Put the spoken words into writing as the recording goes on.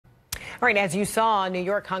All right, as you saw, New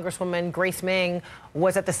York Congresswoman Grace Meng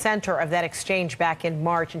was at the center of that exchange back in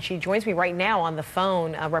March, and she joins me right now on the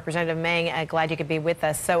phone. Representative Meng, glad you could be with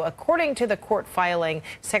us. So according to the court filing,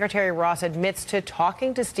 Secretary Ross admits to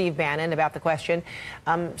talking to Steve Bannon about the question.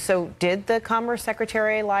 So did the Commerce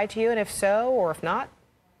Secretary lie to you? And if so, or if not,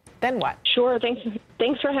 then what? Sure.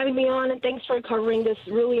 Thanks for having me on, and thanks for covering this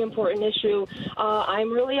really important issue.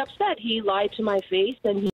 I'm really upset. He lied to my face,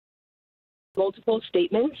 and he multiple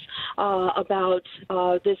statements about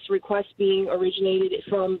this request being originated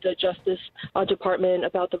from the Justice Department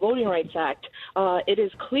about the Voting Rights Act. It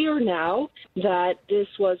is clear now that this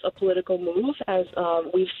was a political move, as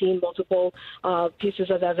we've seen multiple pieces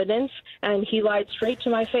of evidence, and he lied straight to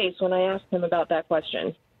my face when I asked him about that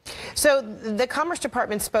question. So the Commerce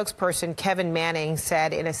Department spokesperson, Kevin Manning,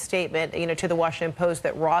 said in a statement, to the Washington Post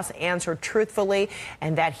that Ross answered truthfully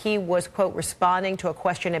and that he was, quote, responding to a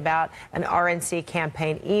question about an RNC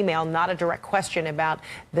campaign email, not a direct question about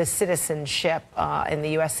the citizenship in the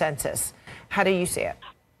U.S. Census. How do you see it?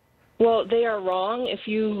 Well, they are wrong. If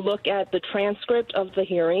you look at the transcript of the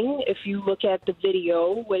hearing, if you look at the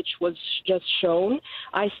video, which was just shown,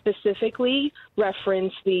 I specifically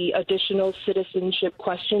referenced the additional citizenship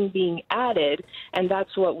question being added, and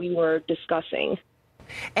that's what we were discussing.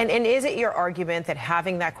 And is it your argument that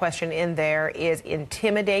having that question in there is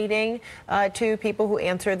intimidating to people who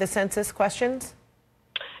answer the census questions?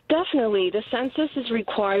 Definitely. The census is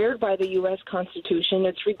required by the U.S. Constitution.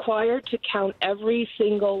 It's required to count every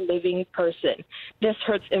single living person. This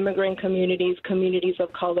hurts immigrant communities, communities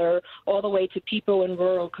of color, all the way to people in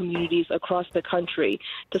rural communities across the country.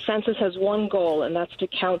 The census has one goal, and that's to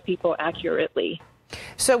count people accurately.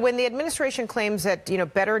 So when the administration claims that,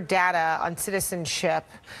 better data on citizenship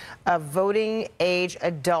of voting age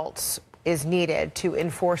adults is needed to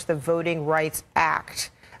enforce the Voting Rights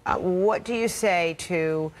Act, what do you say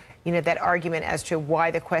to, that argument as to why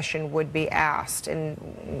the question would be asked,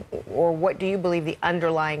 or what do you believe the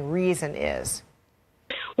underlying reason is?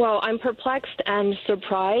 Well, I'm perplexed and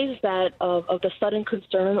surprised that of the sudden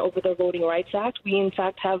concern over the Voting Rights Act. We, in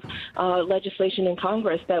fact, have legislation in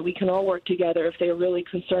Congress that we can all work together if they're really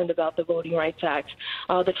concerned about the Voting Rights Act.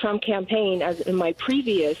 The Trump campaign, as in my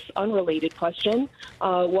previous unrelated question,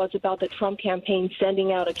 was about the Trump campaign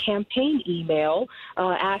sending out a campaign email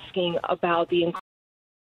asking about the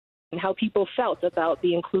and how people felt about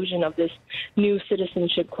the inclusion of this new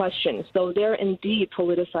citizenship question. So they're indeed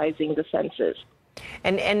politicizing the census.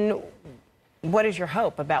 And what is your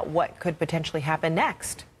hope about what could potentially happen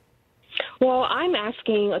next? Well, I'm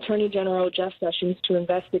asking Attorney General Jeff Sessions to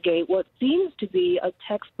investigate what seems to be a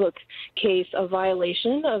textbook case of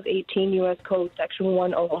violation of 18 U.S. Code Section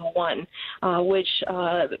 1001, which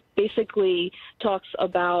basically talks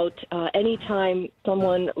about any time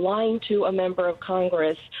someone lying to a member of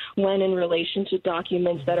Congress when in relation to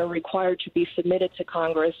documents that are required to be submitted to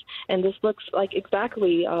Congress. And this looks like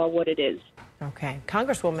exactly what it is. Okay.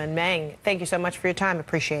 Congresswoman Meng, thank you so much for your time.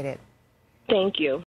 Appreciate it. Thank you.